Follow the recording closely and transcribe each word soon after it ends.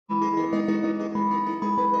Well,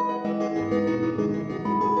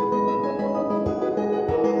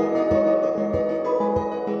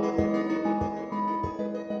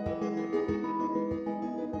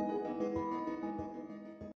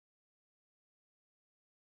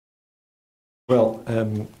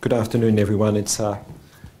 good afternoon, everyone. It's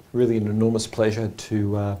really an enormous pleasure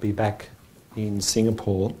to be back in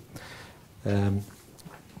Singapore.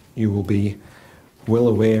 You will be well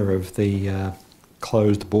aware of the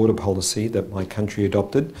closed border policy that my country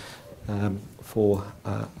adopted for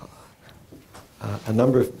a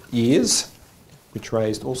number of years, which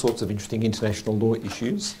raised all sorts of interesting international law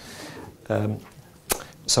issues.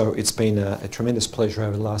 So it's been a tremendous pleasure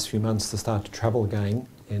over the last few months to start to travel again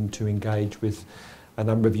and to engage with a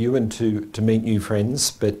number of you and to meet new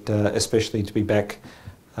friends, but especially to be back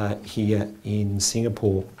here in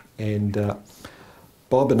Singapore. And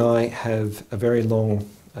Bob and I have a very long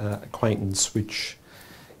acquaintance which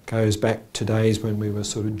goes back to days when we were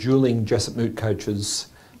sort of dueling Jessup Moot coaches.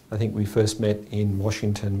 I think we first met in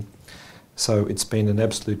Washington. So it's been an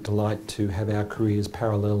absolute delight to have our careers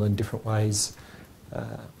parallel in different ways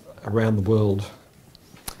around the world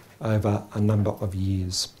over a number of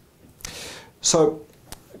years. So,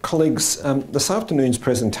 colleagues, this afternoon's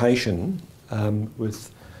presentation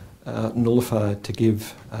with Nulufar to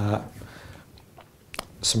give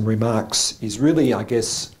some remarks is really, I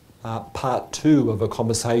guess, part two of a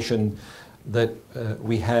conversation that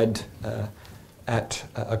we had at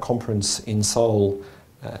a conference in Seoul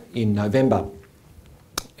in November.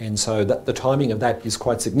 And so that the timing of that is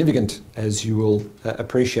quite significant, as you will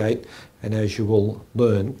appreciate and as you will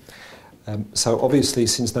learn. So obviously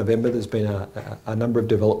since November there's been a number of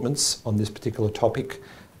developments on this particular topic,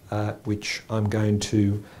 which I'm going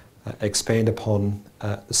to expand upon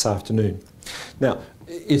this afternoon. Now,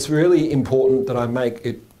 it's really important that I make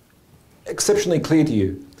it exceptionally clear to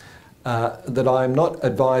you that I'm not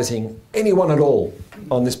advising anyone at all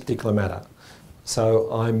on this particular matter.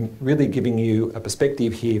 So I'm really giving you a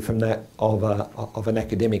perspective here from that of an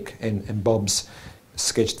academic, and Bob's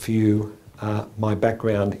sketched for you my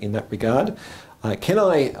background in that regard. Can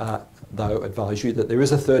I, though, advise you that there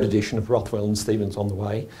is a third edition of Rothwell and Stevens on the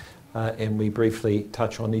way, and we briefly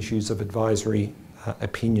touch on issues of advisory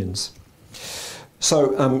opinions.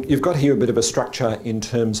 So you've got here a bit of a structure in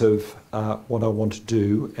terms of what I want to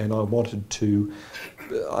do, and I wanted to,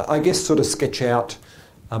 I guess, sort of sketch out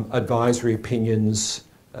advisory opinions,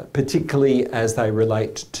 particularly as they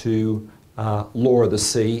relate to law of the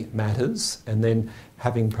sea matters, and then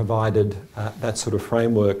having provided that sort of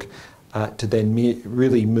framework to then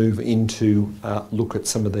really move into look at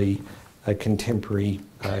some of the contemporary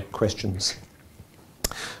questions.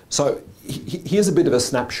 So here's a bit of a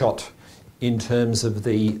snapshot in terms of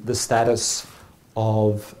the status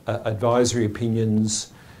of advisory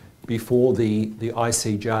opinions before the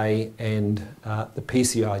ICJ and the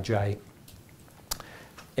PCIJ.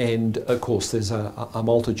 And of course there's a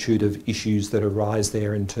multitude of issues that arise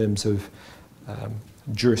there in terms of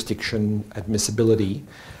jurisdiction, admissibility.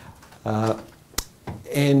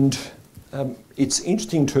 And it's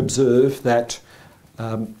interesting to observe that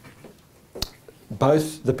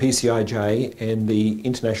both the PCIJ and the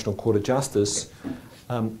International Court of Justice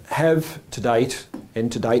have to date,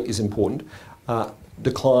 and to date is important,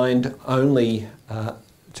 declined only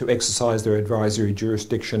to exercise their advisory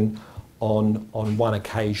jurisdiction on one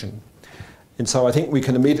occasion. And so I think we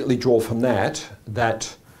can immediately draw from that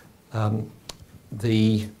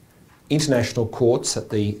the international courts at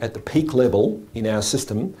the peak level in our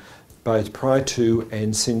system, both prior to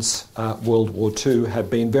and since World War II, have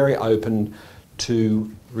been very open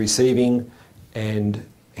to receiving and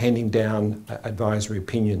handing down advisory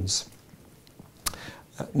opinions.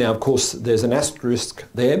 Now, of course, there's an asterisk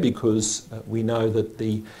there because we know that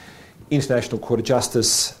the International Court of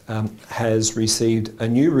Justice has received a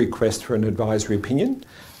new request for an advisory opinion,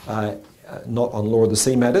 not on law of the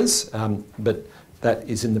sea matters, but that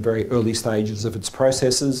is in the very early stages of its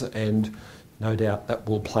processes, and no doubt that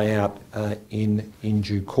will play out in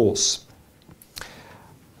due course.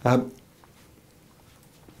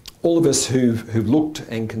 All of us who've looked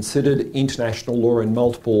and considered international law in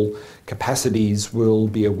multiple capacities will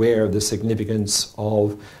be aware of the significance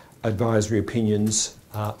of advisory opinions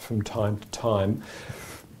from time to time.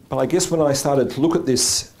 But I guess when I started to look at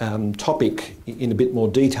this topic in a bit more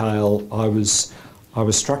detail, I was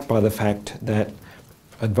struck by the fact that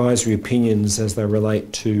advisory opinions as they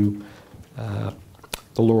relate to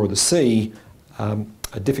the law of the sea are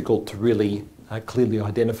difficult to really clearly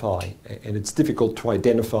identify, and it's difficult to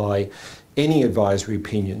identify any advisory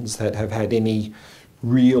opinions that have had any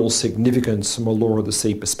real significance from a law of the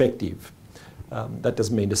sea perspective. That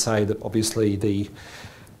doesn't mean to say that obviously the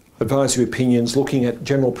advisory opinions looking at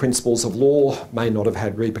general principles of law may not have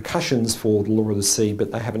had repercussions for the law of the sea,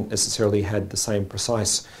 but they haven't necessarily had the same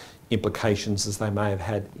precise implications as they may have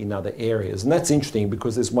had in other areas. And that's interesting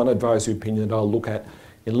because there's one advisory opinion that I'll look at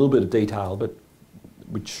in a little bit of detail, but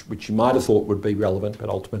which you might have thought would be relevant, but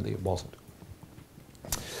ultimately it wasn't.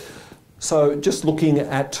 So just looking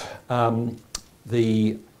at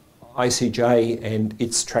the ICJ and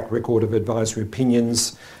its track record of advisory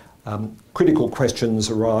opinions, critical questions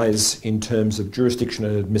arise in terms of jurisdiction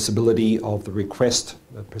and admissibility of the request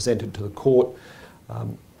presented to the court,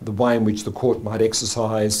 the way in which the court might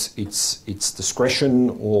exercise its discretion,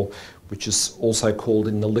 or which is also called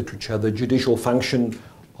in the literature the judicial function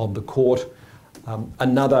of the court.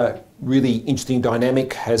 Another really interesting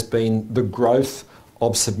dynamic has been the growth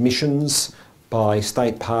of submissions by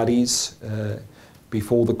state parties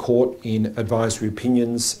before the court in advisory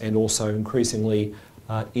opinions, and also increasingly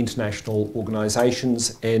international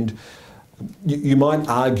organisations. And you might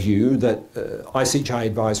argue that ICJ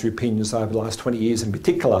advisory opinions over the last 20 years in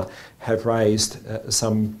particular have raised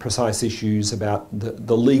some precise issues about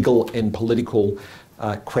the legal and political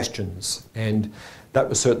questions. And that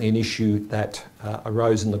was certainly an issue that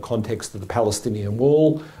arose in the context of the Palestinian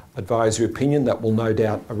Wall advisory opinion. That will no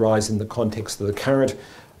doubt arise in the context of the current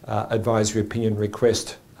advisory opinion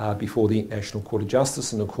request before the International Court of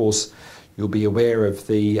Justice. And of course, you'll be aware of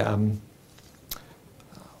the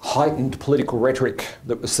heightened political rhetoric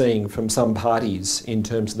that we're seeing from some parties in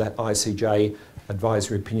terms of that ICJ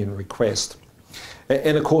advisory opinion request.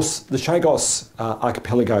 And of course, the Chagos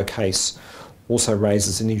Archipelago case also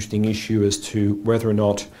raises an interesting issue as to whether or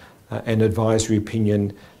not an advisory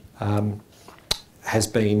opinion has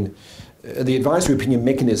been, the advisory opinion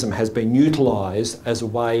mechanism has been utilised as a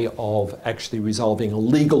way of actually resolving a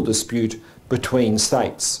legal dispute between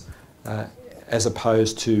states, as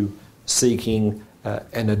opposed to seeking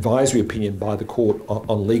an advisory opinion by the court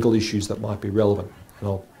on legal issues that might be relevant. And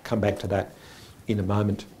I'll come back to that in a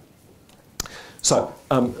moment. So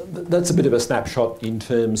that's a bit of a snapshot in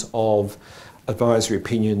terms of advisory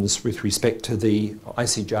opinions with respect to the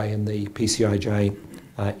ICJ and the PCIJ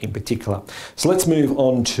in particular. So let's move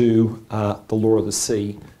on to the law of the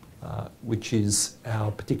sea, which is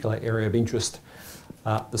our particular area of interest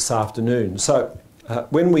this afternoon. So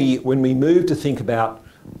when we move to think about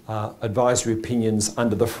advisory opinions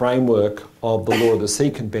under the framework of the Law of the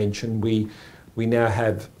Sea Convention, we now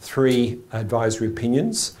have 3 advisory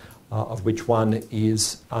opinions, of which one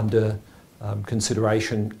is under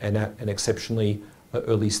consideration and at an exceptionally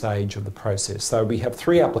early stage of the process. So we have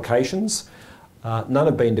 3 applications. None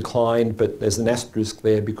have been declined, but there's an asterisk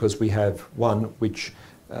there because we have one which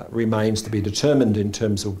remains to be determined in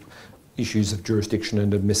terms of issues of jurisdiction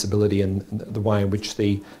and admissibility and the way in which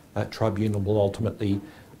the tribunal will ultimately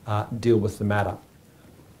deal with the matter.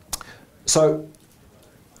 So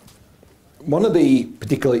one of the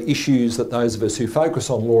particular issues that those of us who focus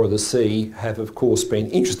on law of the sea have of course been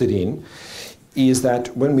interested in is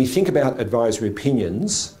that when we think about advisory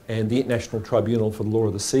opinions and the International Tribunal for the Law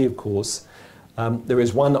of the Sea, of course, there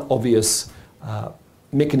is one obvious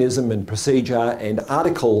mechanism and procedure and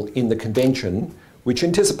article in the Convention which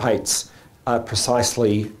anticipates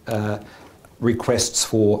precisely requests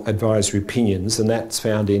for advisory opinions, and that's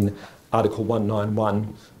found in Article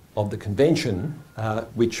 191 of the Convention,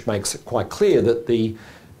 which makes it quite clear that the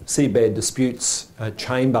Seabed Disputes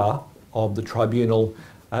Chamber of the Tribunal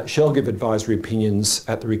shall give advisory opinions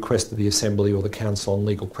at the request of the Assembly or the Council on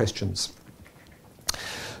legal questions.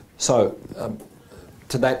 So,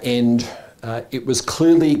 to that end, it was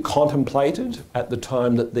clearly contemplated at the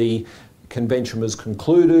time that the Convention was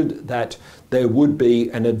concluded that there would be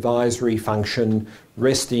an advisory function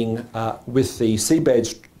resting with the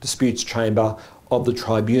Seabed Disputes Chamber of the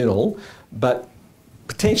Tribunal, but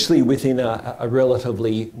potentially within a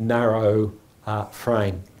relatively narrow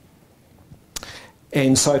frame.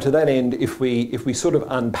 And so to that end, if we sort of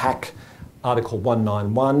unpack Article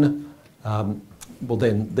 191, well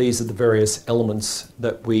then these are the various elements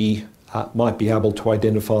that we might be able to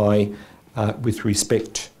identify with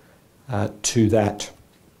respect to that.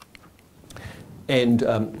 And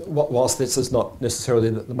whilst this is not necessarily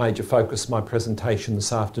the major focus of my presentation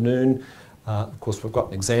this afternoon, of course we've got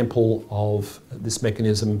an example of this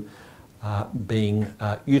mechanism being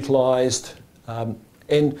utilised. And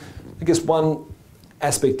I guess one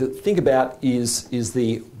aspect to think about is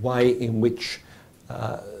the way in which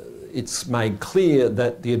it's made clear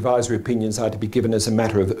that the advisory opinions are to be given as a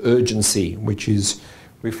matter of urgency, which is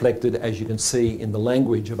reflected, as you can see, in the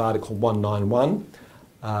language of Article 191.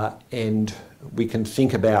 And we can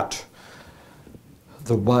think about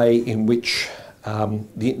the way in which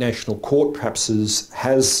the International Court perhaps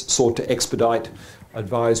has sought to expedite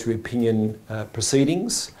advisory opinion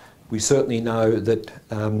proceedings. We certainly know that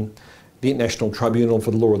the International Tribunal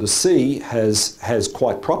for the Law of the Sea has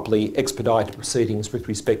quite properly expedited proceedings with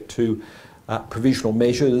respect to provisional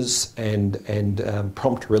measures and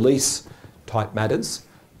prompt release type matters,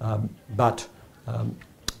 but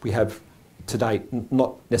we have to date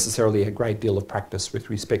not necessarily a great deal of practice with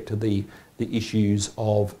respect to the issues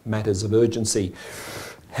of matters of urgency.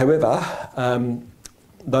 However,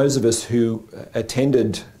 those of us who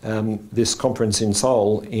attended this conference in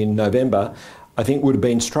Seoul in November, I think would have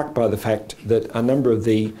been struck by the fact that a number of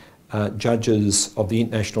the judges of the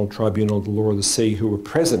International Tribunal of the Law of the Sea who were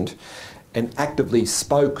present and actively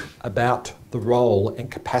spoke about the role and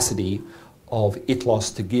capacity of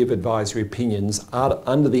ITLOS to give advisory opinions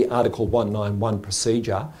under the Article 191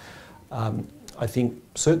 procedure, I think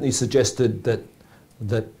certainly suggested that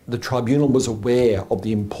the tribunal was aware of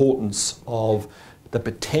the importance of the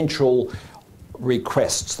potential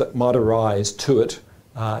requests that might arise to it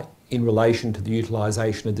in relation to the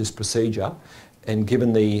utilisation of this procedure. And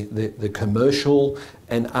given the commercial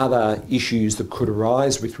and other issues that could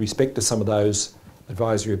arise with respect to some of those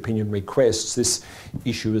advisory opinion requests, this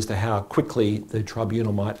issue as to how quickly the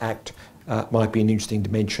tribunal might act might be an interesting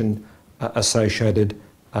dimension associated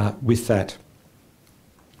with that.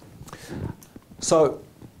 So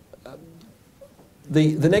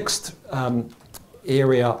the next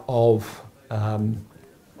area of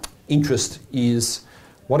interest is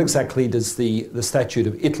what exactly does the statute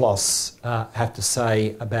of ITLOS have to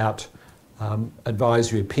say about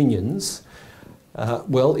advisory opinions?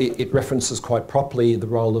 Well, it references quite properly the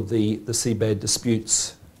role of the Seabed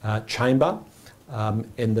Disputes Chamber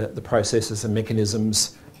and the processes and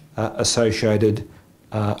mechanisms associated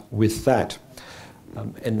with that.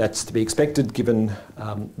 And that's to be expected given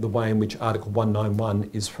the way in which Article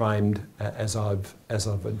 191 is framed as I've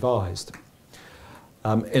advised.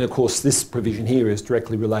 And of course this provision here is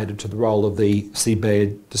directly related to the role of the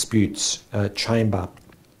Seabed Disputes Chamber.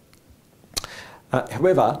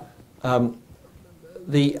 However,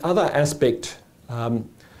 the other aspect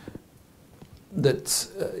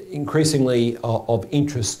that's increasingly of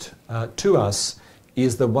interest to us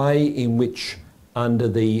is the way in which, under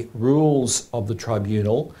the rules of the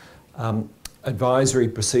tribunal, advisory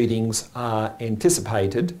proceedings are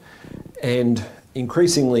anticipated, and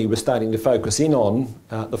increasingly we're starting to focus in on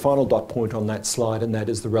the final dot point on that slide, and that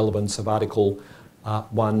is the relevance of Article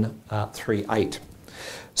 138.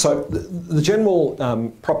 So the general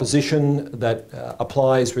proposition that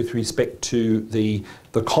applies with respect to the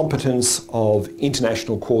competence of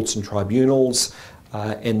international courts and tribunals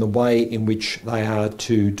and the way in which they are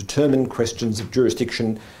to determine questions of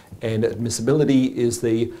jurisdiction and admissibility is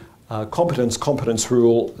the competence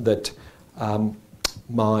rule that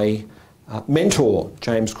my mentor,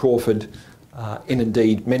 James Crawford, and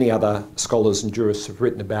indeed many other scholars and jurists have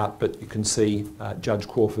written about, but you can see Judge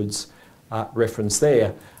Crawford's reference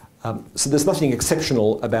there. So there's nothing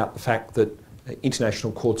exceptional about the fact that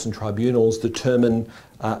international courts and tribunals determine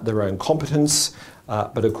their own competence,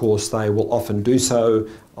 but of course they will often do so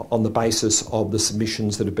on the basis of the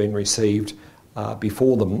submissions that have been received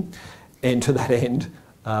before them. And to that end,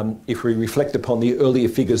 if we reflect upon the earlier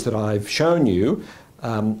figures that I've shown you,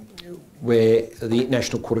 where the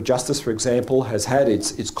International Court of Justice, for example, has had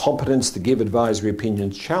its competence to give advisory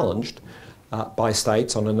opinions challenged by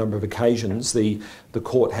states on a number of occasions, the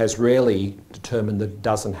court has rarely determined that it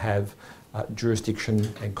doesn't have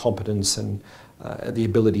jurisdiction and competence and the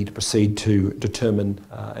ability to proceed to determine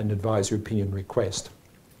an advisory opinion request.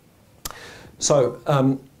 So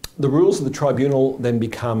the rules of the tribunal then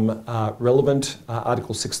become relevant.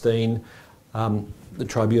 Article 16, the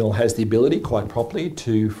tribunal has the ability, quite properly,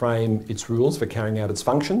 to frame its rules for carrying out its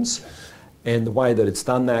functions. And the way that it's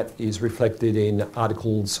done that is reflected in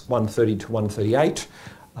Articles 130 to 138.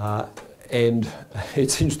 And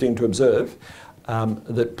it's interesting to observe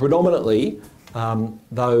that predominantly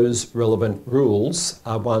those relevant rules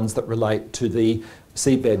are ones that relate to the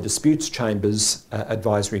Seabed Disputes Chamber's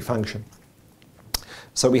advisory function.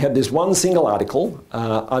 So we have this one single article,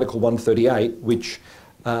 Article 138, which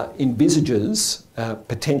envisages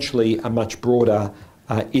potentially a much broader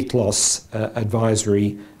ITLOS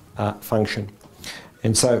advisory function.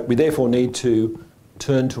 And so we therefore need to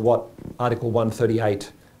turn to what Article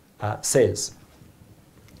 138 says.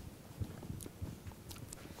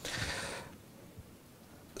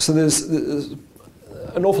 So there's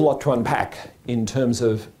an awful lot to unpack in terms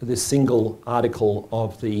of this single article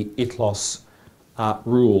of the ITLOS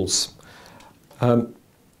rules.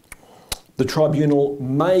 The tribunal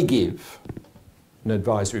may give an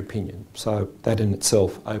advisory opinion. So that in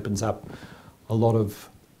itself opens up a lot of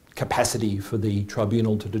capacity for the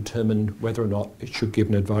tribunal to determine whether or not it should give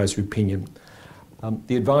an advisory opinion.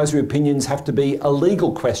 The advisory opinions have to be a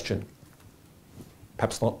legal question.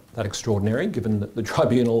 Perhaps not that extraordinary, given that the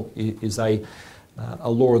tribunal is a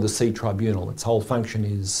law of the sea tribunal. Its whole function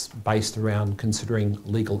is based around considering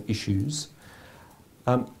legal issues.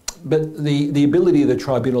 But the ability of the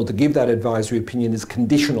tribunal to give that advisory opinion is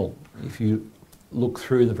conditional. If you look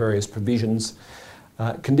through the various provisions,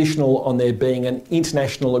 conditional on there being an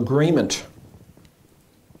international agreement.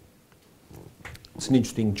 It's an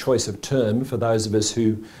interesting choice of term for those of us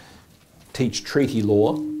who teach treaty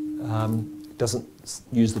law. It doesn't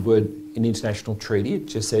use the word an international treaty, it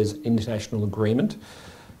just says international agreement.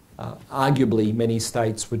 Arguably, many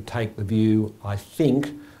states would take the view, I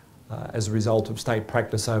think, as a result of state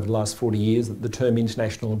practice over the last 40 years, that the term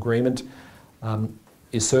international agreement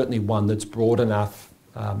is certainly one that's broad enough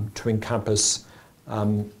to encompass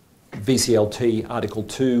VCLT Article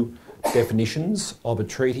 2 definitions of a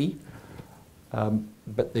treaty,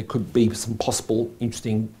 but there could be some possible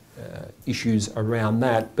interesting issues around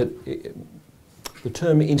that. But the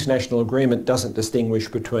term international agreement doesn't distinguish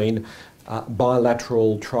between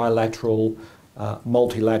bilateral, trilateral,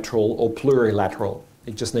 multilateral or plurilateral.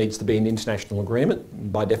 It just needs to be an international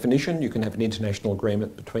agreement. By definition, you can have an international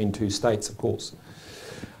agreement between two states, of course.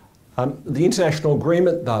 The international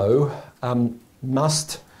agreement, though,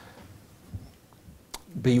 must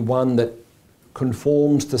be one that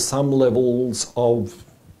conforms to some levels of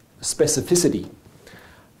specificity.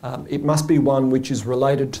 It must be one which is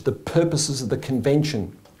related to the purposes of the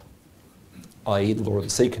convention, i.e. the Law of the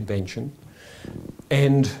Sea Convention,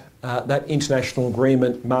 and that international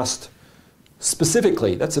agreement must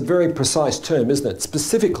specifically, that's a very precise term, isn't it?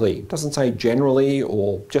 Specifically, it doesn't say generally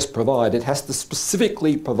or just provide, it has to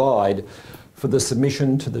specifically provide for the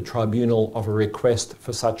submission to the tribunal of a request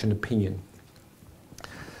for such an opinion.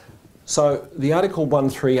 So the Article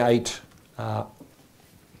 138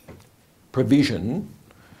 provision,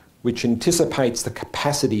 which anticipates the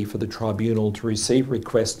capacity for the tribunal to receive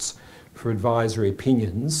requests for advisory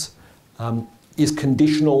opinions, is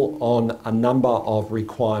conditional on a number of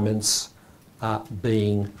requirements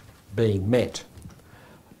being met.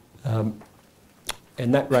 And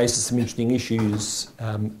that raises some interesting issues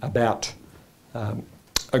about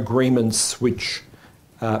agreements which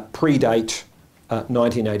predate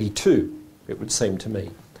 1982, it would seem to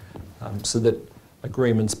me. So that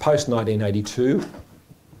agreements post-1982,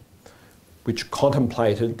 which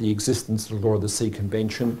contemplated the existence of the Law of the Sea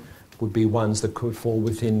Convention, would be ones that could fall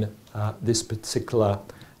within this particular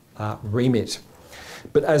remit.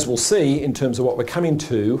 But as we'll see, in terms of what we're coming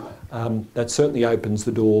to, that certainly opens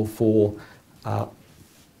the door for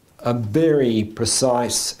a very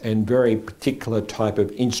precise and very particular type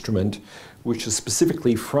of instrument, which is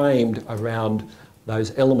specifically framed around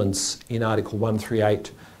those elements in Article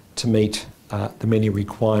 138 to meet the many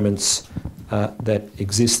requirements that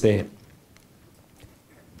exist there.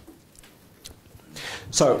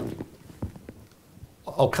 So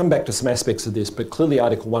I'll come back to some aspects of this, but clearly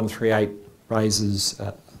Article 138 raises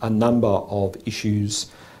a number of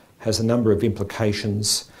issues, has a number of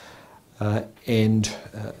implications, and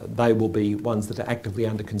they will be ones that are actively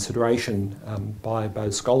under consideration by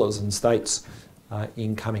both scholars and states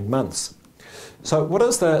in coming months. So what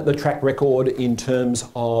is the track record in terms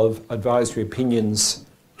of advisory opinions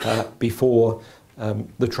before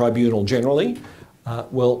the tribunal generally?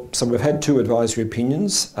 Well, so we've had two advisory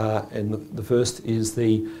opinions, and the first is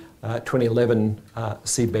the 2011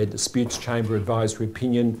 Seabed Disputes Chamber Advisory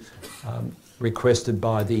Opinion requested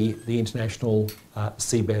by the International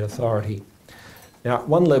Seabed Authority. Now, at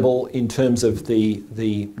one level, in terms of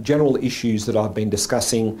the general issues that I've been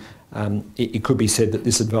discussing, it could be said that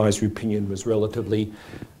this advisory opinion was relatively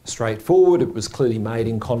straightforward. It was clearly made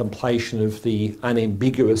in contemplation of the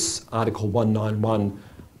unambiguous Article 191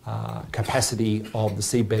 capacity of the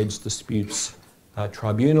Seabeds Disputes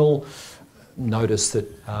Tribunal. Notice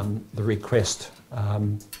that the request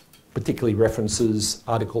particularly references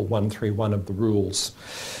Article 131 of the rules.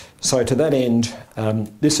 So to that end,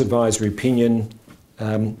 this advisory opinion,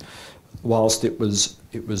 whilst it was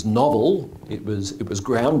novel, it was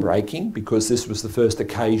groundbreaking, because this was the first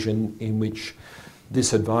occasion in which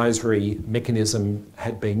this advisory mechanism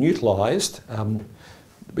had been utilised.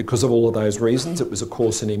 Because of all of those reasons, it was of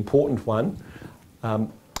course an important one.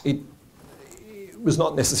 It was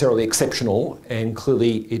not necessarily exceptional, and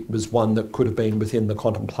clearly it was one that could have been within the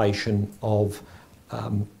contemplation of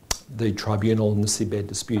the tribunal and the Seabed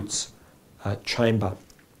Disputes Chamber.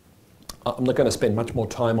 I'm not going to spend much more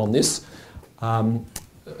time on this,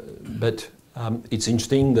 but It's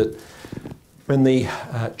interesting that when the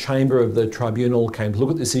chamber of the tribunal came to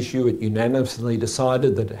look at this issue, it unanimously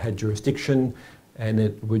decided that it had jurisdiction and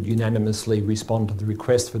it would unanimously respond to the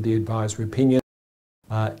request for the advisory opinion.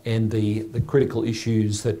 And the critical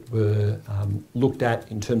issues that were looked at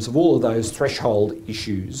in terms of all of those threshold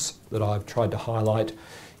issues that I've tried to highlight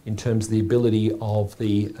in terms of the ability of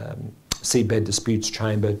the Seabed Disputes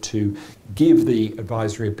Chamber to give the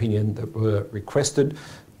advisory opinion that were requested.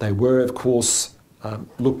 They were, of course,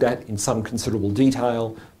 looked at in some considerable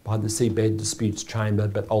detail by the Seabed Disputes Chamber,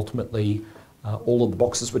 but ultimately all of the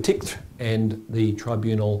boxes were ticked and the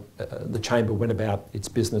tribunal, the chamber went about its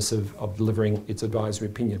business of delivering its advisory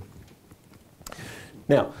opinion.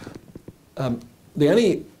 Now, the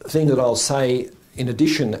only thing that I'll say in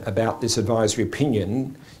addition about this advisory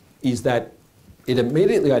opinion is that it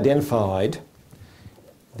immediately identified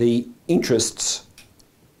the interests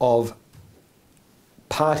of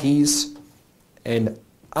parties and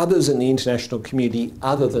others in the international community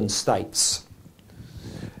other than states.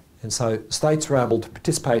 And so states were able to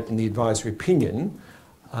participate in the advisory opinion,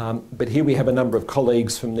 but here we have a number of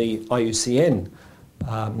colleagues from the IUCN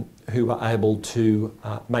who were able to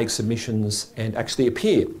make submissions and actually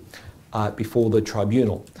appear before the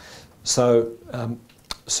tribunal. So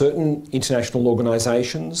certain international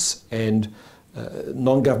organisations and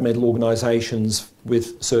non-governmental organisations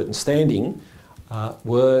with certain standing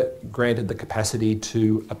were granted the capacity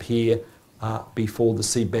to appear before the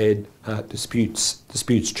Seabed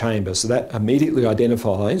Disputes Chamber. So that immediately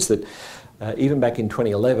identifies that even back in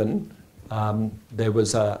 2011, there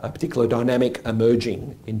was a particular dynamic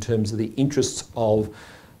emerging in terms of the interests of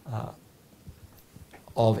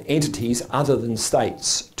entities other than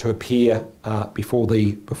states to appear before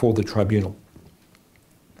the tribunal.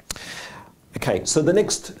 Okay, so the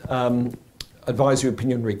next advisory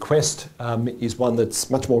opinion request is one that's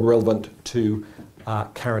much more relevant to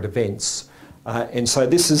current events. And so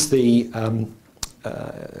this is the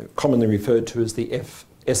commonly referred to as the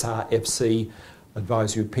SRFC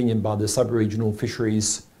advisory opinion by the Sub-Regional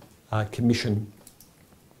Fisheries Commission.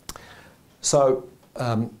 So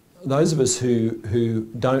those of us who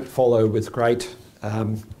don't follow with great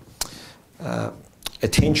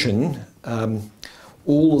attention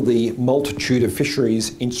all of the multitude of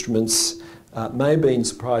fisheries instruments may have been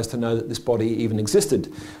surprised to know that this body even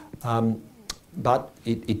existed. But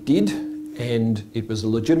it did, and it was a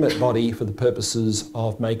legitimate body for the purposes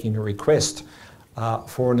of making a request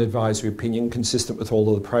for an advisory opinion consistent with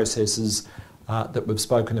all of the processes that we've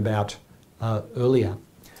spoken about earlier.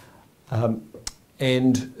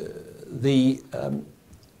 And the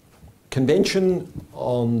Convention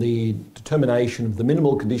on the Determination of the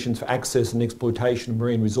Minimal Conditions for Access and Exploitation of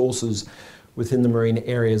Marine Resources within the marine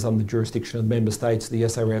areas under the jurisdiction of the member states of the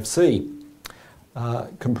SRFC,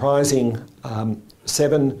 comprising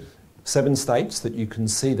seven states that you can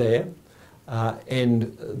see there,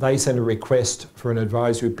 and they sent a request for an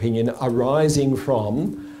advisory opinion arising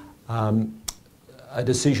from a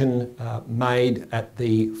decision made at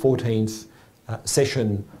the 14th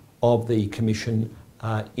session of the Commission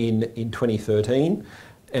in 2013,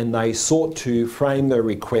 and they sought to frame their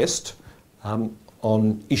request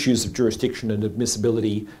on issues of jurisdiction and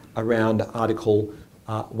admissibility around Article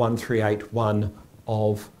 1381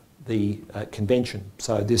 of the Convention.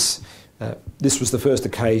 So this was the first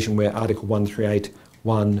occasion where Article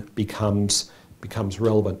 1381 becomes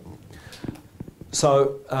relevant.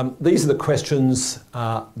 So these are the questions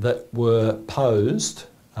that were posed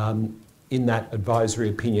in that advisory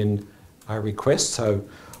opinion request. So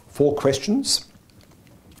 4 questions,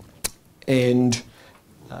 and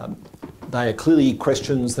they are clearly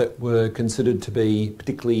questions that were considered to be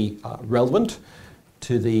particularly relevant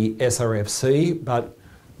to the SRFC, but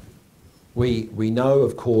we know,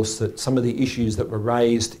 of course, that some of the issues that were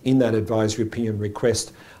raised in that advisory opinion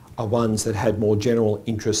request are ones that had more general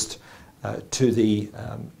interest to the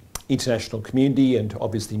international community and to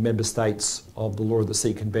obviously member states of the Law of the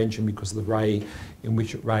Sea Convention because of the way in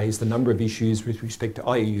which it raised a number of issues with respect to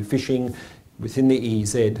IUU fishing within the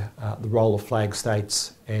EEZ, the role of flag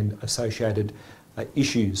states and associated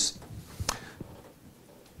issues.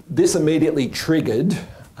 This immediately triggered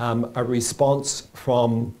a response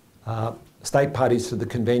from state parties to the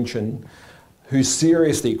Convention who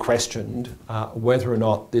seriously questioned whether or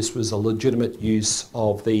not this was a legitimate use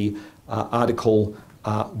of the Article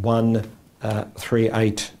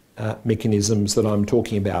 138 mechanisms that I'm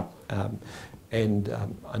talking about. And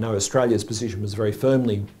I know Australia's position was very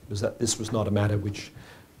firmly was that this was not a matter which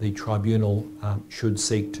the tribunal should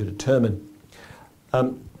seek to determine.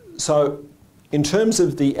 So in terms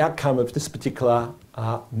of the outcome of this particular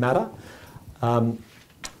matter,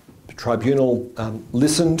 The tribunal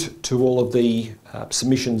listened to all of the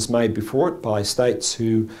submissions made before it by states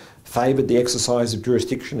who favoured the exercise of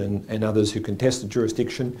jurisdiction and others who contested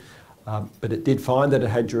jurisdiction, but it did find that it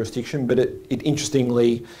had jurisdiction, but it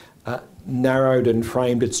interestingly narrowed and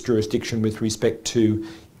framed its jurisdiction with respect to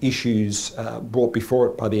issues brought before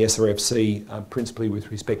it by the SRFC, principally with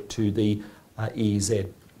respect to the EEZ.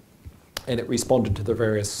 And it responded to the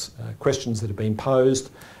various questions that have been posed,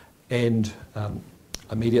 and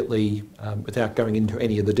immediately, without going into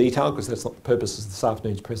any of the detail, because that's not the purpose of this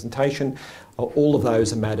afternoon's presentation, all of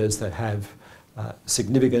those are matters that have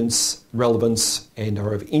significance, relevance, and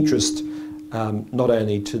are of interest not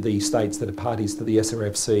only to the states that are parties to the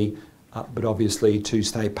SRFC, but obviously to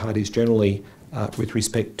state parties generally with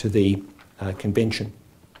respect to the convention.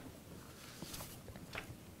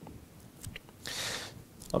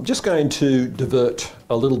 I'm just going to divert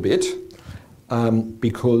a little bit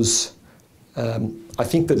because I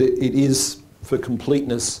think that it is, for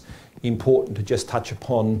completeness, important to just touch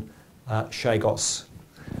upon Chagos.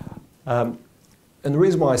 And the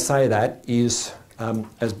reason why I say that is,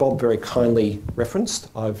 as Bob very kindly referenced,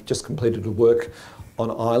 I've just completed a work on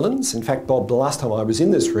islands. In fact, Bob, the last time I was in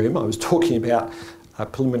this room, I was talking about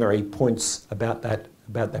preliminary points about that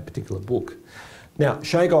particular book. Now,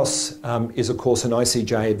 Chagos is, of course, an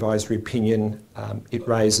ICJ advisory opinion. It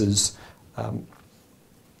raises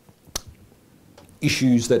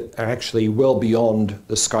issues that are actually well beyond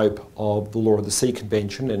the scope of the Law of the Sea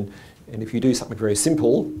Convention. And if you do something very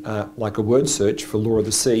simple, like a word search for Law of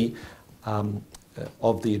the Sea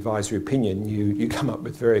of the advisory opinion, you come up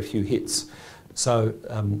with very few hits. So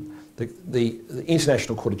the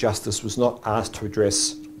International Court of Justice was not asked to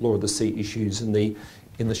address Law of the Sea issues in the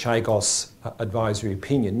Chagos advisory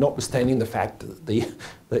opinion, notwithstanding the fact that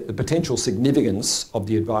the potential significance of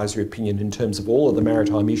the advisory opinion in terms of all of the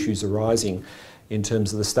maritime issues arising in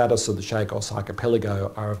terms of the status of the Chagos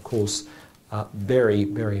archipelago are, of course, very,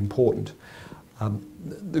 very important.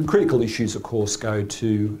 The critical issues, of course, go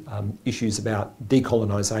to issues about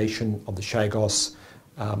decolonisation of the Chagos,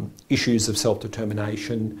 issues of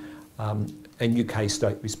self-determination, and UK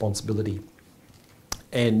state responsibility.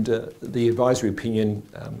 And the advisory opinion,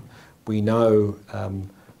 we know,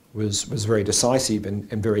 was very decisive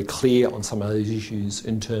and very clear on some of those issues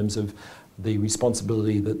in terms of the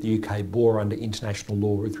responsibility that the UK bore under international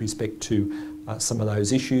law with respect to some of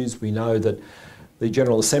those issues. We know that the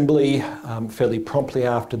General Assembly, fairly promptly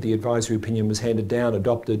after the advisory opinion was handed down,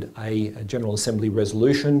 adopted a General Assembly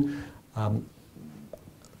resolution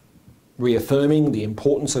reaffirming the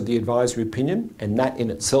importance of the advisory opinion, and that in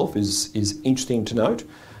itself is interesting to note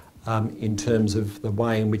in terms of the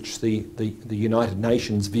way in which the United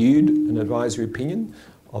Nations viewed an advisory opinion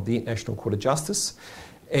of the International Court of Justice.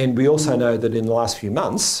 And we also know that in the last few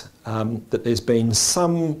months that there's been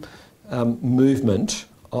some movement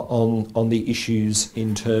on the issues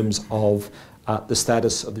in terms of the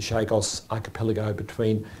status of the Chagos archipelago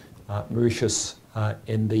between Mauritius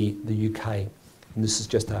and the UK. And this is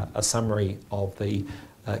just a summary of the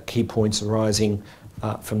key points arising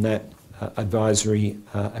from that advisory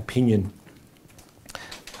opinion.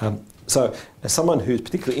 So, as someone who's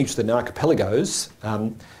particularly interested in archipelagos,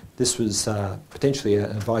 this was potentially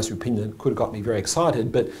an advisory opinion that could have got me very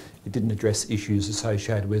excited, but it didn't address issues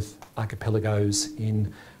associated with archipelagos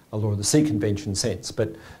in a Law of the Sea Convention sense.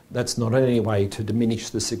 But that's not in any way to diminish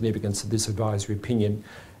the significance of this advisory opinion.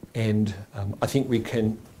 And I think we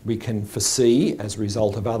can foresee, as a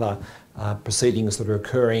result of other proceedings that are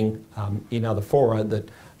occurring in other fora, that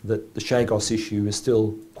the Chagos issue is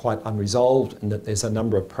still quite unresolved, and that there's a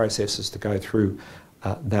number of processes to go through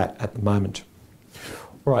that at the moment.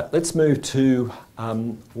 All right, let's move to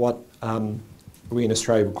what we in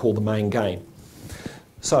Australia would call the main game.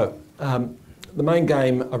 So the main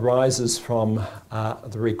game arises from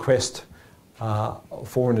the request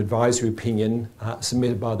for an advisory opinion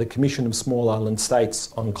submitted by the Commission of Small Island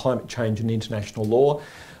States on Climate Change and International Law,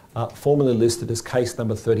 formerly listed as case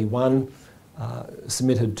number 31,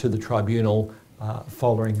 submitted to the tribunal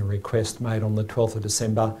following a request made on the 12th of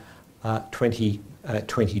December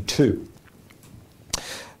 2022.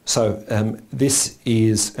 So this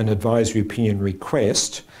is an advisory opinion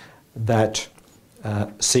request that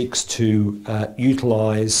seeks to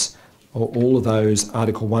utilise all of those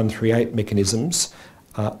Article 138 mechanisms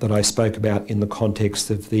that I spoke about in the context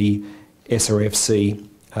of the SRFC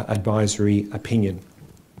advisory opinion.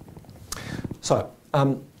 So,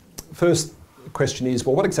 first question is,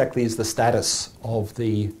 well, what exactly is the status of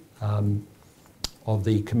the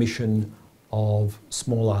Commission of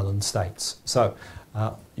Small Island States? So,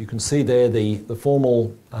 you can see there the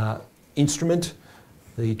formal instrument,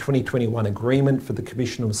 the 2021 agreement for the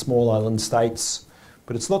Commission of Small Island States,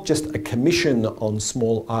 but it's not just a commission on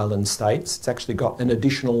small island states, it's actually got an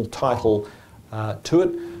additional title to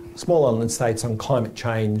it, Small Island States on Climate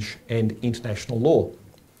Change and International Law,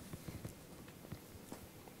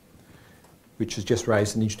 which has just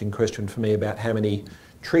raised an interesting question for me about how many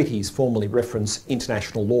treaties formally reference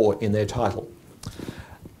international law in their title.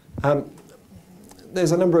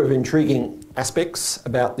 There's a number of intriguing aspects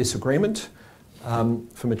about this agreement.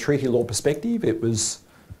 From a treaty law perspective, it was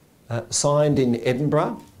signed in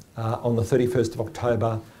Edinburgh on the 31st of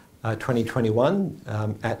October 2021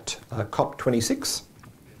 at COP26.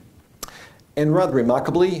 And rather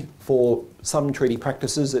remarkably, for some treaty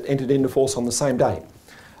practices, it entered into force on the same day.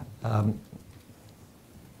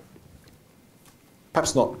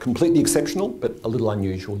 Perhaps not completely exceptional, but a little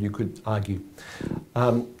unusual, you could argue.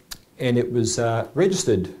 And it was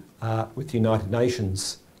registered with the United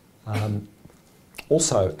Nations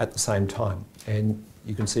also at the same time. And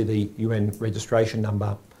you can see the UN registration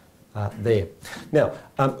number there. Now,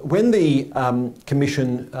 when the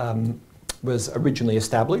Commission was originally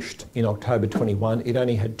established in October 21, it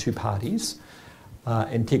only had two parties,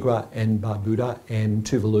 Antigua and Barbuda and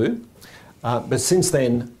Tuvalu. But since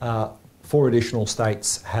then, 4 additional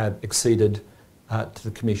states have acceded to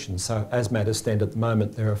the Commission. So as matters stand at the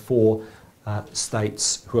moment, there are 4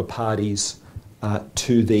 states who are parties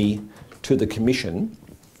to the Commission.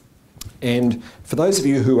 And for those of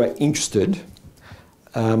you who are interested,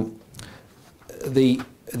 the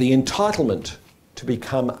entitlement to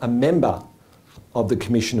become a member of the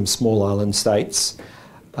Commission of Small Island States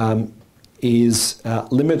is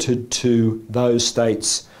limited to those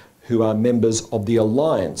states who are members of the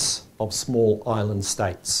Alliance of Small Island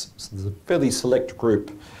States. So there's a fairly select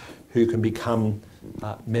group who can become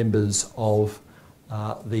members of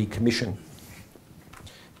the Commission.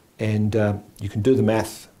 And you can do the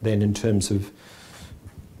math then in terms of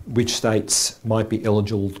which states might be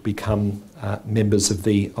eligible to become members of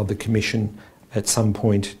the Commission at some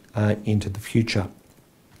point into the future.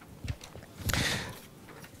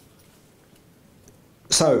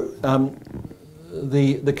 So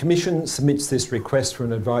the Commission submits this request for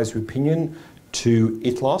an advisory opinion to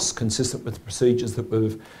ITLOS, consistent with the procedures that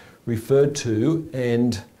we've referred to,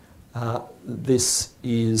 and this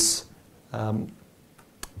is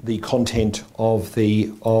the content of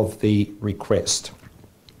the request.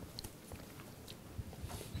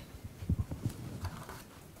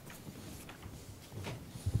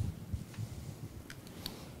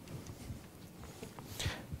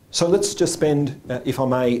 So let's just spend, if I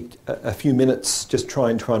may, a few minutes just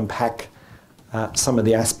trying to unpack some of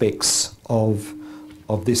the aspects of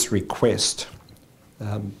this request,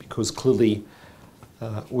 because clearly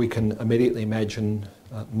we can immediately imagine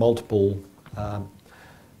multiple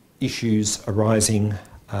issues arising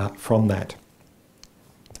from that.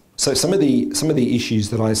 So some of the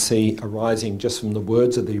issues that I see arising just from the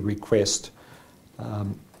words of the request,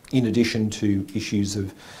 in addition to issues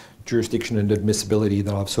of jurisdiction and admissibility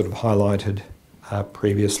that I've sort of highlighted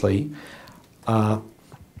previously,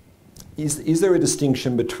 is there a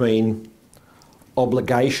distinction between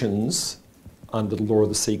obligations under the Law of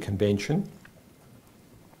the Sea Convention?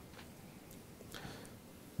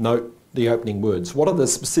 Note the opening words. What are the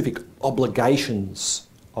specific obligations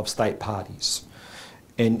of state parties?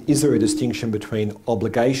 And is there a distinction between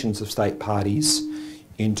obligations of state parties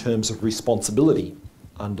in terms of responsibility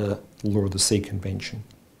under the Law of the Sea Convention?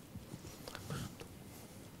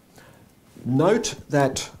 Note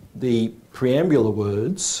that the preambular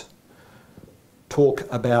words talk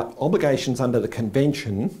about obligations under the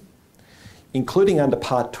Convention, including under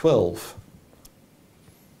Part 12.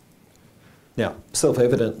 Now,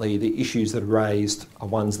 self-evidently, the issues that are raised are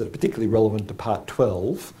ones that are particularly relevant to Part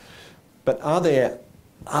 12, but are there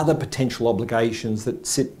other potential obligations that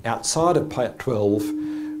sit outside of Part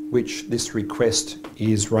 12 which this request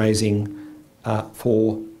is raising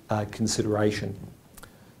for consideration?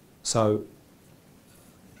 So,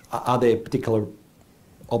 are there particular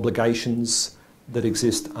obligations that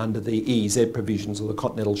exist under the EEZ provisions or the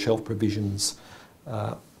Continental Shelf provisions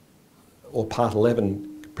or Part 11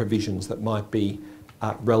 provisions that might be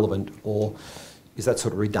relevant, or is that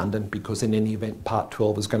sort of redundant because in any event Part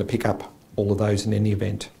 12 is going to pick up all of those in any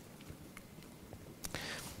event?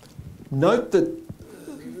 Note that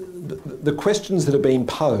the questions that are being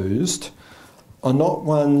posed are not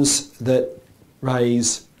ones that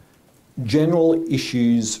raise general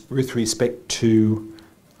issues with respect to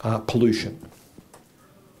pollution,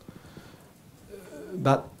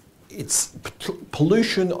 but it's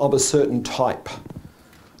pollution of a certain type,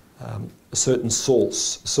 a certain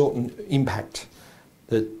source, a certain impact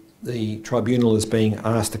that the tribunal is being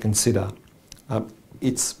asked to consider.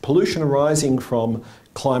 It's pollution arising from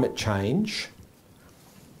climate change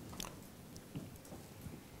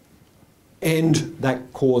and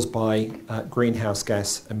that caused by greenhouse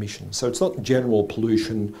gas emissions. So it's not general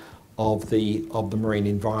pollution of the marine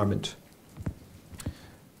environment.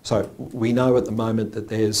 So we know at the moment that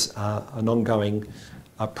there's an ongoing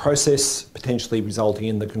process potentially resulting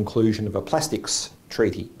in the conclusion of a plastics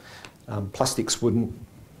treaty. Plastics wouldn't,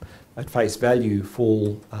 at face value,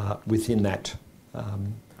 fall within that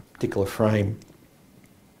particular frame.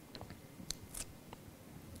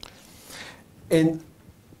 And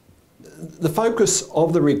the focus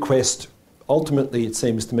of the request ultimately, it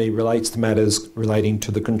seems to me, relates to matters relating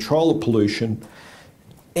to the control of pollution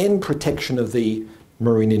and protection of the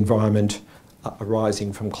marine environment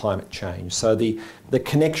arising from climate change. So the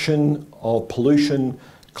connection of pollution,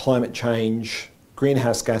 climate change,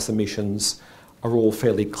 greenhouse gas emissions are all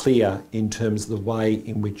fairly clear in terms of the way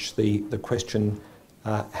in which the question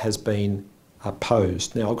has been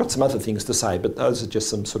posed. Now, I've got some other things to say, but those are just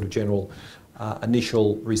some sort of general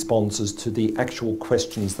initial responses to the actual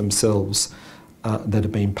questions themselves that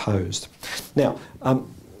have been posed. Now,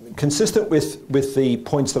 consistent with the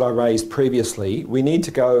points that I raised previously, we need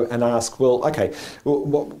to go and ask, well, okay,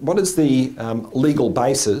 what is the legal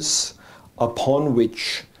basis upon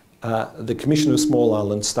which the Commission of Small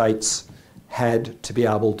Island States had to be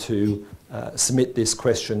able to submit this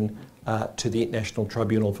question to the International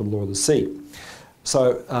Tribunal for the Law of the Sea?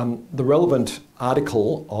 So the relevant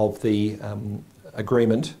article of the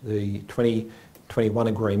agreement, the 2021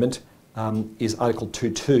 agreement, is Article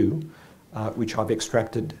 2.2, which I've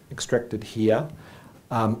extracted here.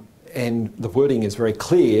 And the wording is very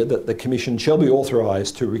clear that the Commission shall be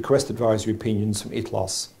authorised to request advisory opinions from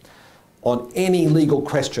ITLOS on any legal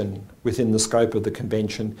question within the scope of the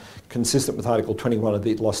Convention, consistent with Article 21 of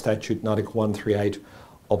the ITLOS Statute and Article 138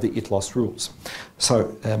 of the ITLOS Rules.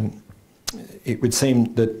 So it would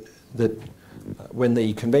seem that when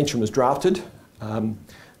the Convention was drafted,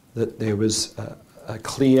 that there was a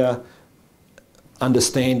clear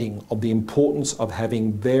understanding of the importance of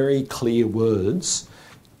having very clear words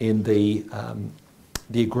in the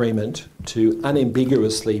agreement to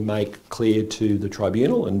unambiguously make clear to the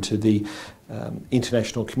tribunal and to the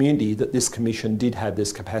international community that this Commission did have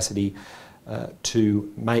this capacity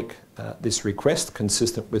to make this request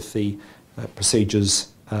consistent with the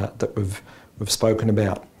procedures that we've spoken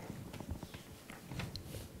about.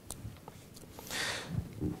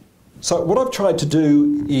 So what I've tried to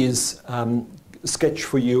do is sketch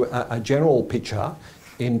for you a general picture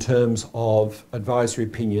in terms of advisory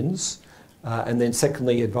opinions, and then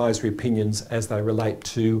secondly, advisory opinions as they relate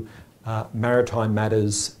to maritime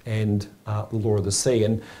matters and the law of the sea.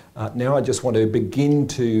 And now I just want to begin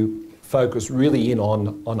to focus really in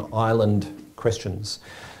on island questions.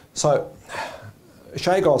 So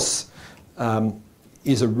Chagos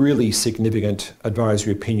is a really significant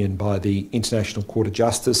advisory opinion by the International Court of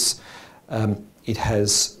Justice. It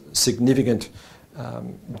has significant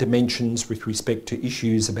dimensions with respect to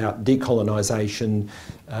issues about decolonisation,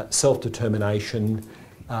 self-determination,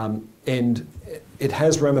 and it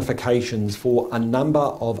has ramifications for a number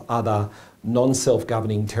of other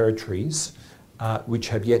non-self-governing territories which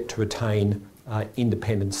have yet to attain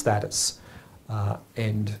independent status.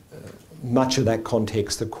 And much of that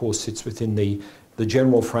context, of course, sits within the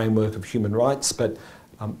general framework of human rights, but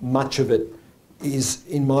much of it is,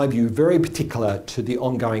 in my view, very particular to the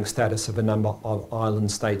ongoing status of a number of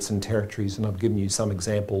island states and territories, and I've given you some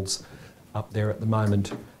examples up there at the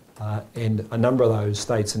moment. And a number of those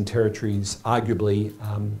states and territories arguably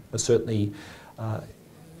are certainly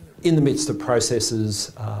in the midst of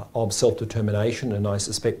processes of self-determination, and I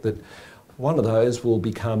suspect that one of those will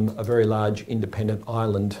become a very large independent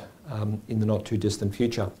island in the not too distant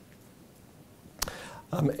future.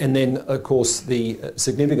 And then, of course, the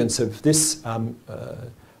significance of this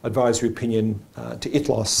advisory opinion to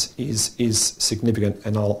ITLOS is significant,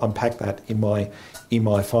 and I'll unpack that in my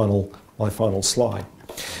final slide.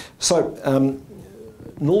 So,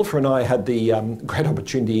 Nulofa and I had the great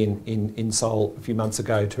opportunity in Seoul a few months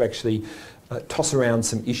ago to actually toss around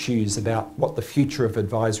some issues about what the future of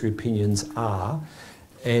advisory opinions are,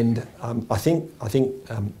 and I think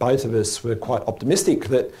both of us were quite optimistic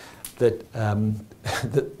that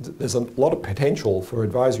there's a lot of potential for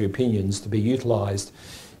advisory opinions to be utilised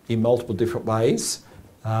in multiple different ways.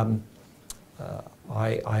 I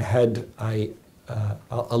had a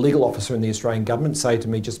a legal officer in the Australian government say to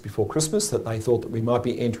me just before Christmas that they thought that we might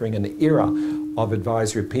be entering an era of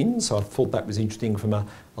advisory opinions. So I thought that was interesting from a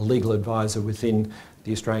legal advisor within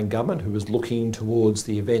the Australian government who was looking towards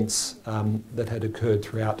the events that had occurred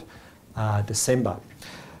throughout December.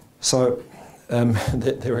 So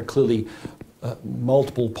there are clearly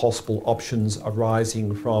multiple possible options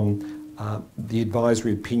arising from the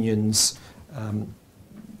advisory opinions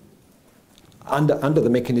under the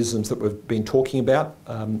mechanisms that we've been talking about.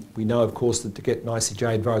 We know, of course, that to get an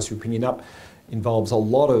ICJ advisory opinion up involves a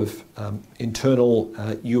lot of internal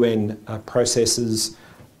UN processes,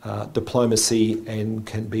 diplomacy, and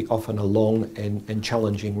can be often a long and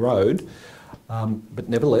challenging road. But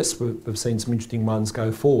nevertheless, we've seen some interesting ones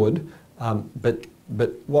go forward. But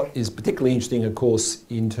what is particularly interesting, of course,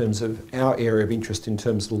 in terms of our area of interest in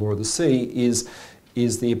terms of the law of the sea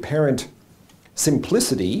is the apparent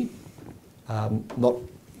simplicity, not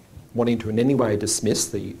wanting to in any way dismiss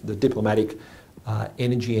the diplomatic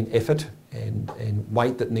energy and effort and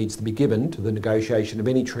weight that needs to be given to the negotiation of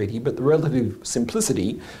any treaty, but the relative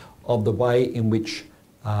simplicity of the way in which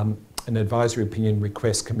an advisory opinion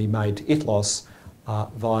request can be made to ITLOS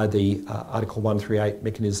via the Article 138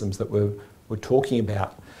 mechanisms that we're talking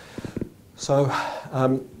about. So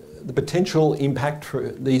the potential impact for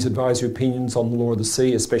these advisory opinions on the law of the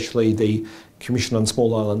sea, especially the Commission on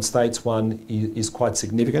Small Island States one, is quite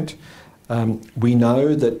significant. We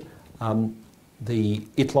know that the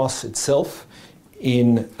ITLOS itself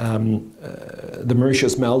in the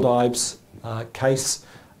Mauritius Maldives case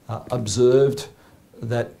observed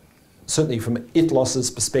that certainly from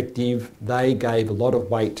ITLOS's perspective, they gave a lot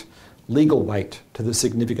of weight, legal weight, to the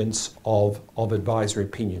significance of advisory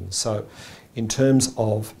opinions. So in terms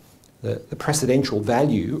of the precedential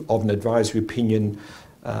value of an advisory opinion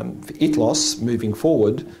for ITLOS moving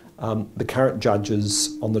forward, the current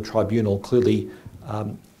judges on the tribunal clearly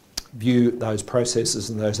view those processes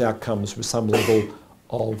and those outcomes with some level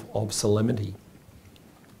of solemnity.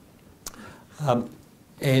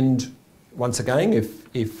 And once again,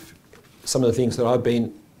 if some of the things that I've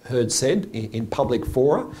been heard said in public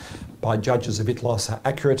fora by judges of ITLOS are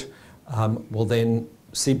accurate, well then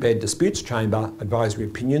Seabed Disputes Chamber advisory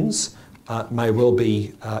opinions may well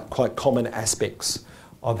be quite common aspects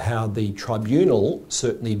of how the tribunal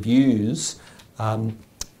certainly views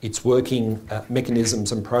its working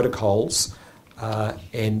mechanisms and protocols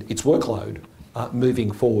and its workload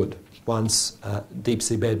moving forward once deep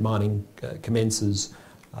seabed mining commences,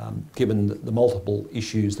 given the multiple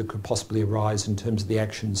issues that could possibly arise in terms of the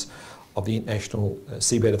actions of the International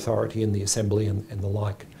Seabed Authority and the Assembly and the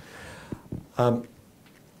like.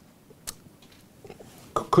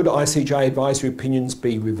 Could ICJ advisory opinions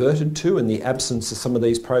be reverted to in the absence of some of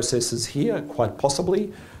these processes here? Quite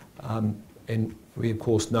possibly. And we of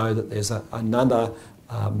course know that there's another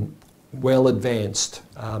well-advanced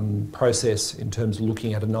process in terms of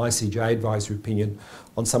looking at an ICJ advisory opinion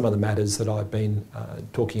on some of the matters that I've been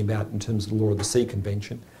talking about in terms of the Law of the Sea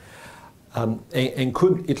Convention. And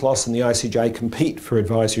could ITLOS and the ICJ compete for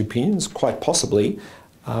advisory opinions? Quite possibly.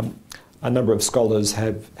 A number of scholars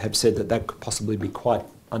have said that that could possibly be quite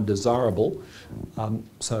undesirable.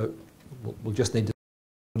 So we'll just need to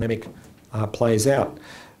see how the dynamic plays out.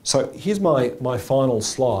 So here's my final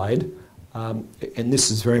slide, and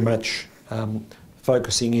this is very much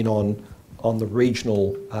focusing in on the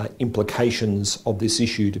regional implications of this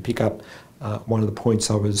issue, to pick up one of the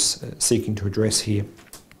points I was seeking to address here.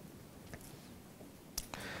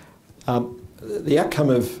 The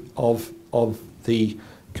outcome of the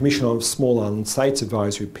Commission on Small Island States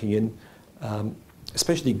advisory opinion,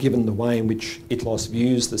 especially given the way in which ITLOS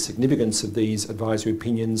views the significance of these advisory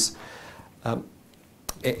opinions,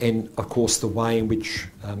 and of course the way in which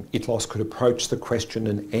ITLOS could approach the question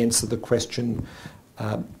and answer the question,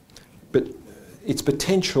 but its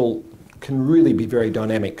potential can really be very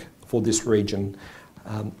dynamic for this region,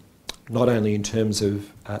 not only in terms of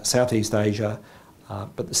Southeast Asia,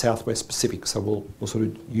 but the Southwest Pacific. So we'll sort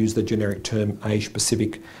of use the generic term Asia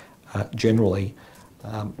Pacific generally.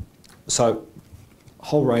 So a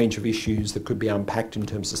whole range of issues that could be unpacked in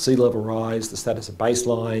terms of sea level rise, the status of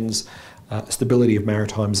baselines, stability of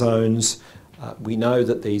maritime zones. We know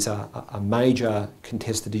that these are major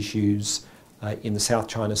contested issues in the South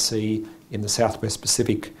China Sea, in the Southwest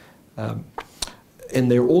Pacific. And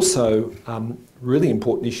they're also really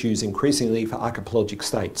important issues increasingly for archipelagic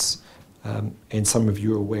states. And some of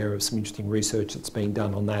you are aware of some interesting research that's being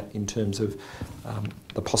done on that in terms of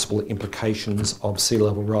the possible implications of sea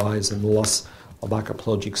level rise and the loss of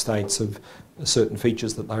archipelagic states of certain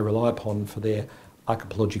features that they rely upon for their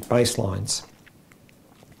archipelagic baselines.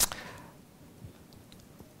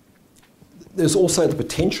 There's also the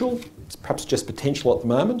potential, it's perhaps just potential at the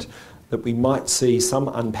moment, that we might see some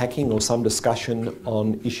unpacking or some discussion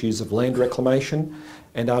on issues of land reclamation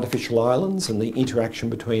and artificial islands and the interaction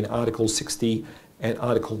between Article 60 and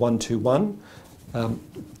Article 121.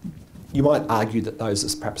 You might argue that those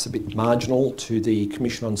are perhaps a bit marginal to the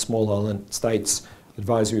Commission on Small Island States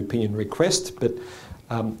Advisory Opinion request, but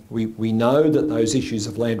we know that those issues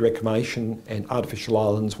of land reclamation and artificial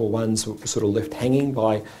islands were ones that were sort of left hanging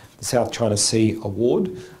by the South China Sea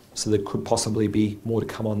Award, so there could possibly be more to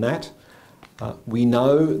come on that. We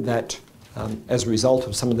know that as a result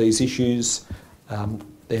of some of these issues,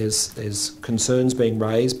 there's concerns being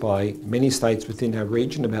raised by many states within our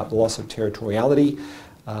region about the loss of territoriality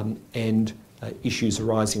and issues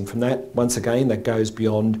arising from that. Once again, that goes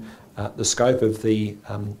beyond the scope of the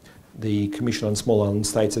Commission on Small Island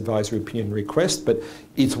States Advisory Opinion request, but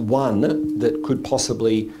it's one that could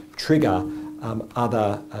possibly trigger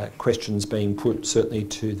other questions being put, certainly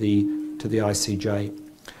to the ICJ.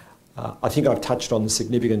 I think I've touched on the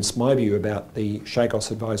significance, my view, about the Chagos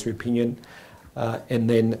Advisory Opinion, and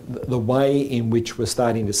then the way in which we're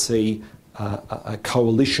starting to see a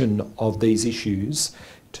coalition of these issues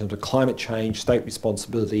in terms of climate change, state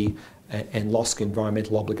responsibility, and lost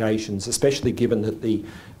environmental obligations, especially given that the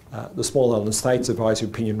Small Island States Advisory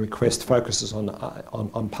Opinion request focuses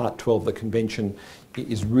on Part 12 of the Convention,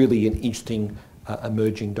 is really an interesting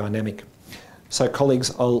emerging dynamic. So,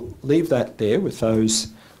 colleagues, I'll leave that there with those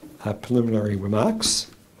preliminary remarks.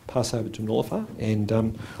 Pass over to Niloufar and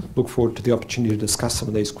look forward to the opportunity to discuss some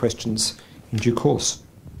of these questions in due course.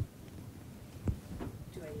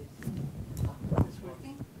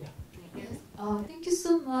 Thank you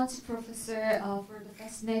so much, Professor, for the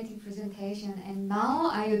fascinating presentation. And now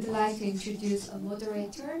I would like to introduce a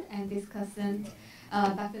moderator and discussant,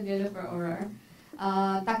 Dr. Niloufar Orrar.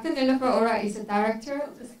 Dr. Niloufar Orrar is a director.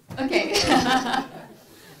 Okay. Can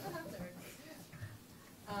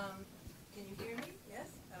you hear me? Yes?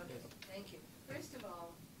 Okay. Thank you. First of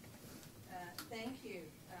all, thank you,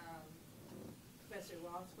 Professor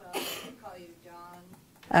Rothwell. I call you John.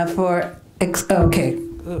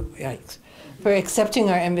 For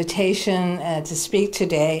accepting our invitation to speak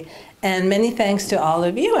today. And many thanks to all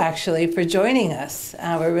of you, actually, for joining us.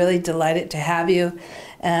 We're really delighted to have you.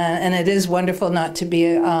 And it is wonderful not to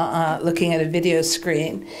be looking at a video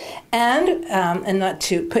screen. And not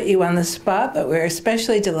to put you on the spot, but we're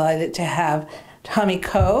especially delighted to have Tommy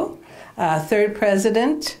Koh, third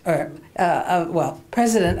president, or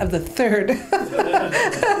president of the third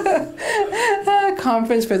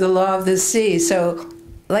Conference for the Law of the Sea. So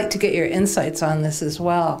I'd like to get your insights on this as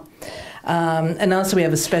well. And also we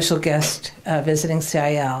have a special guest visiting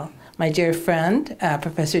CIL, my dear friend,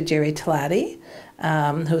 Professor Jerry Talati,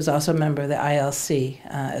 who is also a member of the ILC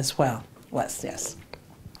as well. Yes.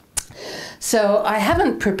 So I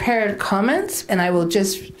haven't prepared comments, and I will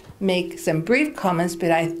just make some brief comments,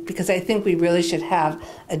 because I think we really should have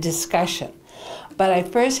a discussion. But I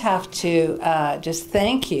first have to just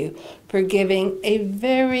thank you for giving a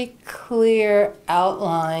very clear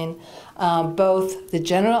outline, both the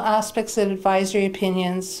general aspects of advisory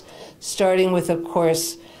opinions, starting with, of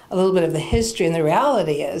course, a little bit of the history. And the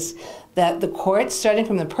reality is that the courts, starting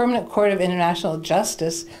from the Permanent Court of International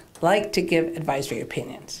Justice, like to give advisory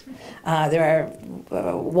opinions. There are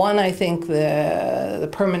one, I think, the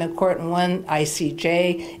Permanent Court, and one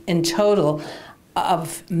ICJ in total,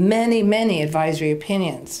 of many, many advisory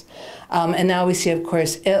opinions. And now we see, of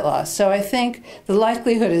course, ITLA. So I think the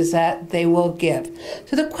likelihood is that they will give.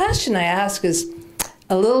 So the question I ask is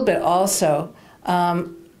a little bit also,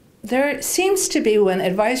 there seems to be, when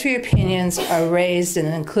advisory opinions are raised,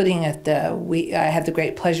 and including at I had the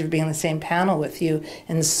great pleasure of being on the same panel with you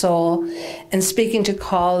in Seoul, and speaking to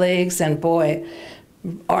colleagues, and boy,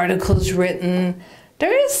 articles written,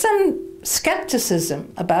 there is some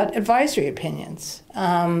skepticism about advisory opinions.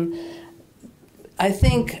 I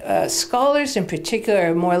think scholars in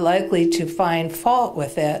particular are more likely to find fault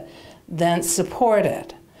with it than support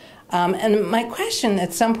it. And my question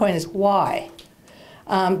at some point is why?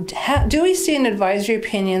 Do we see an advisory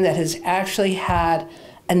opinion that has actually had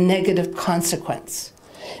a negative consequence?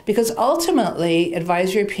 Because ultimately,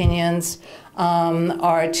 advisory opinions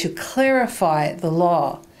are to clarify the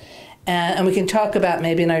law. And we can talk about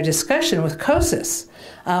maybe in our discussion with COSIS,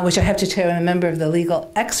 which I have to tell you, I'm a member of the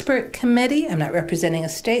Legal Expert Committee. I'm not representing a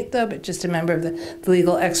state, though, but just a member of the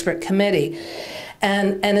Legal Expert Committee.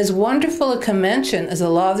 And as wonderful a convention as the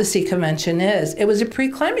Law of the Sea Convention is, it was a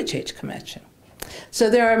pre-climate change convention. So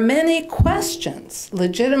there are many questions,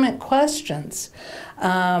 legitimate questions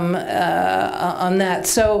on that.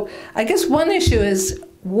 So I guess one issue is,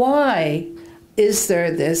 why is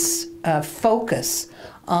there this focus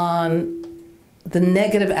on the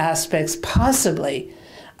negative aspects, possibly,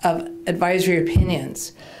 of advisory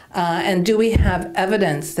opinions? And do we have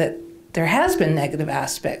evidence that there has been negative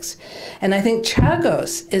aspects? And I think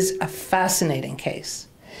Chagos is a fascinating case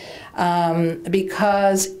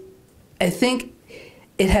because I think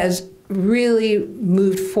it has really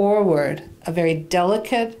moved forward a very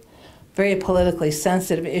delicate, very politically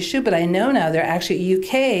sensitive issue, but I know now they're actually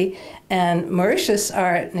UK and Mauritius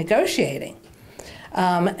are negotiating.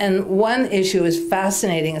 And one issue is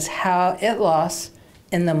fascinating is how ITLOS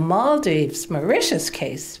in the Maldives Mauritius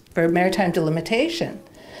case for maritime delimitation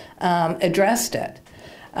addressed it.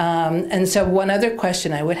 And so one other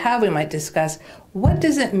question I would have, we might discuss, what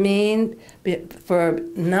does it mean for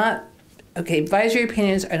not, okay, advisory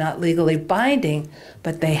opinions are not legally binding,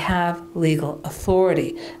 but they have legal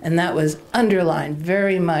authority. And that was underlined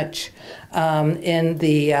very much in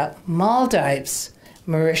the Maldives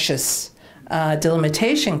Mauritius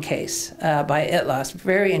delimitation case by ITLOS.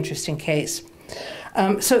 Very interesting case.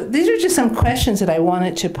 So these are just some questions that I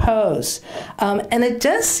wanted to pose. And it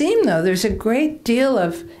does seem, though, there's a great deal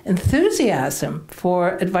of enthusiasm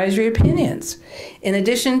for advisory opinions. In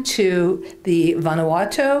addition to the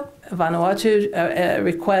Vanuatu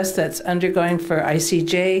request that's undergoing for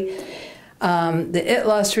ICJ, the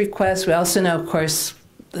ITLOS request, we also know, of course,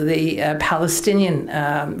 the Palestinian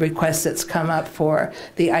request that's come up for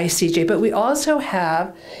the ICJ, but we also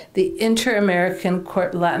have the Inter-American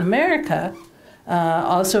Court Latin America,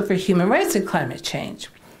 also for human rights and climate change.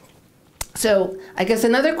 So I guess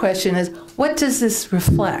another question is, what does this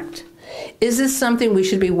reflect? Is this something we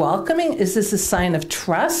should be welcoming? Is this a sign of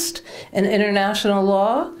trust in international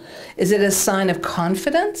law? Is it a sign of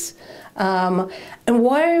confidence? And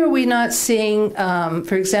why are we not seeing,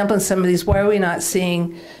 for example, in some of these, why are we not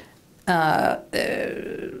seeing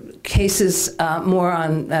cases more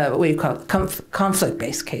on, what do you call it,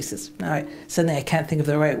 conflict-based cases? Now, suddenly I can't think of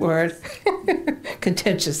the right word.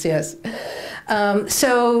 Contentious, yes.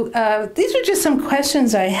 So these are just some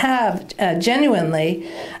questions I have, genuinely,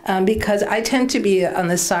 because I tend to be on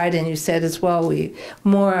the side, and you said as well, we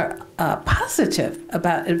more positive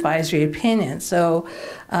about advisory opinions. So,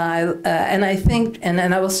 and I think, and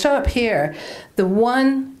I will stop here, the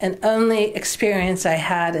one and only experience I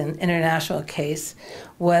had in international case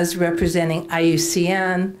was representing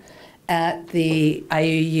IUCN at the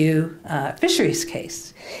IUU fisheries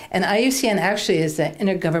case. And IUCN actually is an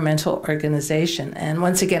intergovernmental organization. And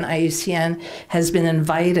once again, IUCN has been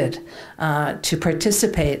invited to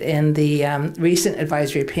participate in the recent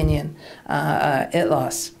advisory opinion,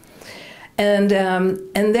 ITLOS. And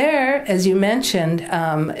there, as you mentioned,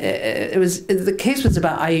 the case was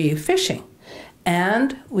about IUU fishing.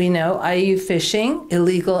 And we know IUU fishing,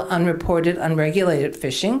 illegal, unreported, unregulated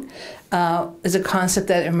fishing, is a concept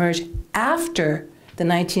that emerged after the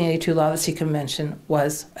 1982 Law of the Sea Convention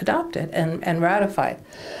was adopted and ratified.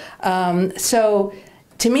 So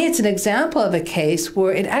to me, it's an example of a case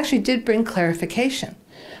where it actually did bring clarification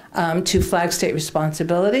to flag state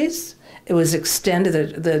responsibilities. It was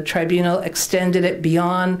extended, the tribunal extended it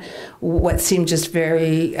beyond what seemed just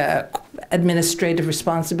very administrative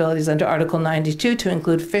responsibilities under Article 92 to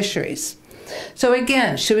include fisheries. So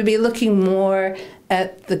again, should we be looking more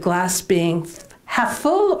at the glass being half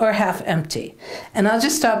full or half empty? And I'll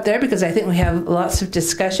just stop there because I think we have lots of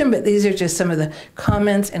discussion, but these are just some of the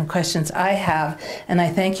comments and questions I have. And I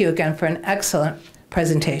thank you again for an excellent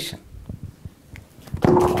presentation.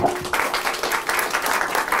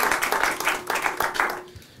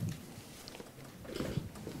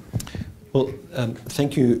 Well,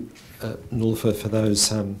 thank you, Nulfa, for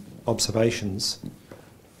those observations.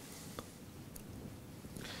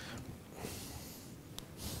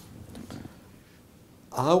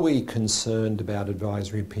 Are we concerned about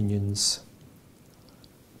advisory opinions?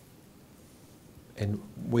 And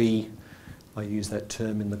I use that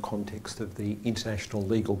term in the context of the international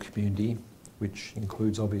legal community, which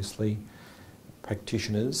includes obviously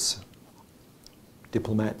practitioners,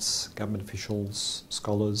 diplomats, government officials,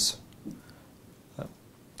 scholars.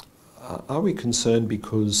 Are we concerned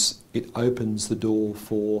because it opens the door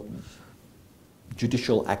for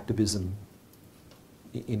judicial activism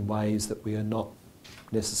in ways that we are not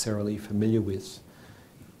necessarily familiar with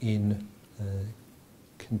in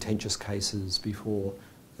contentious cases before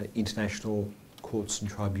international courts and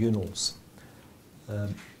tribunals?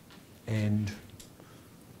 And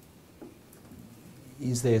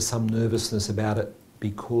is there some nervousness about it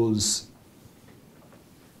because,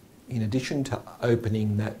 in addition to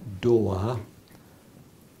opening that door,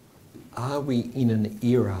 are we in an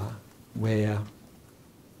era where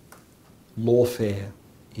lawfare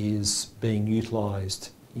is being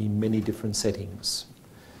utilised in many different settings.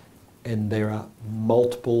 And there are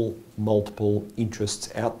multiple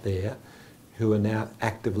interests out there who are now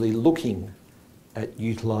actively looking at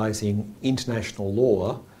utilising international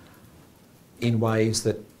law in ways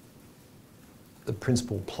that the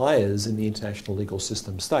principal players in the international legal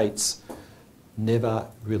system, states, never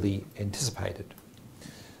really anticipated.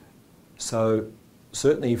 So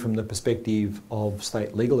certainly from the perspective of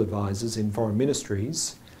state legal advisors in foreign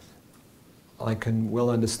ministries, I can well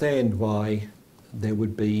understand why there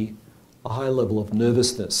would be a high level of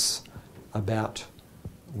nervousness about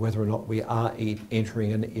whether or not we are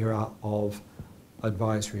entering an era of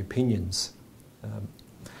advisory opinions.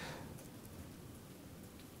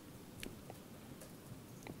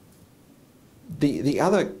 The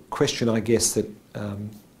other question, I guess, that,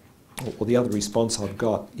 or the other response I've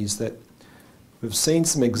got is that we've seen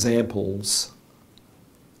some examples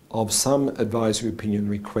of some advisory opinion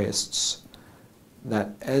requests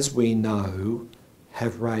that, as we know,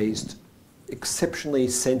 have raised exceptionally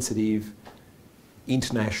sensitive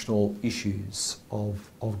international issues of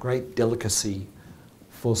great delicacy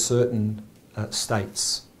for certain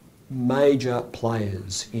states, major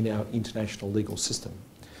players in our international legal system.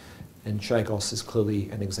 And Chagos is clearly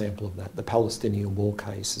an example of that. The Palestinian war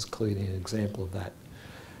case is clearly an example of that,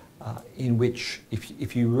 in which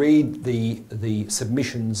if you read the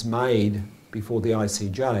submissions made before the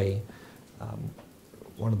ICJ,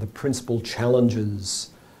 one of the principal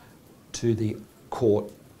challenges to the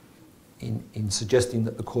court in suggesting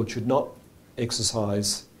that the court should not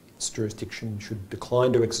exercise its jurisdiction, should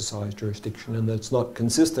decline to exercise jurisdiction, and that it's not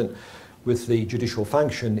consistent with the judicial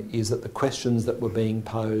function, is that the questions that were being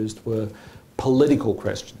posed were political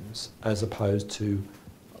questions as opposed to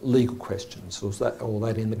legal questions. Or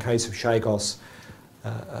that in the case of Chagos,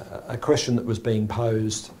 a question that was being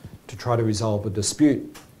posed to try to resolve a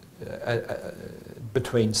dispute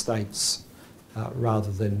between states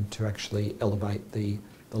rather than to actually elevate the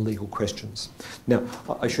legal questions. Now,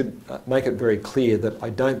 I should make it very clear that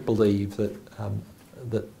I don't believe that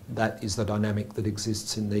that is the dynamic that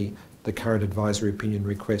exists in the current advisory opinion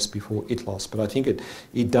request before ITLOS, but I think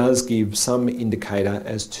it does give some indicator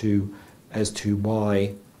as to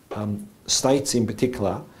why states in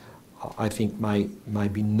particular, I think, may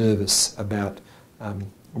be nervous about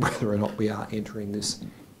whether or not we are entering this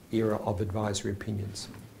era of advisory opinions.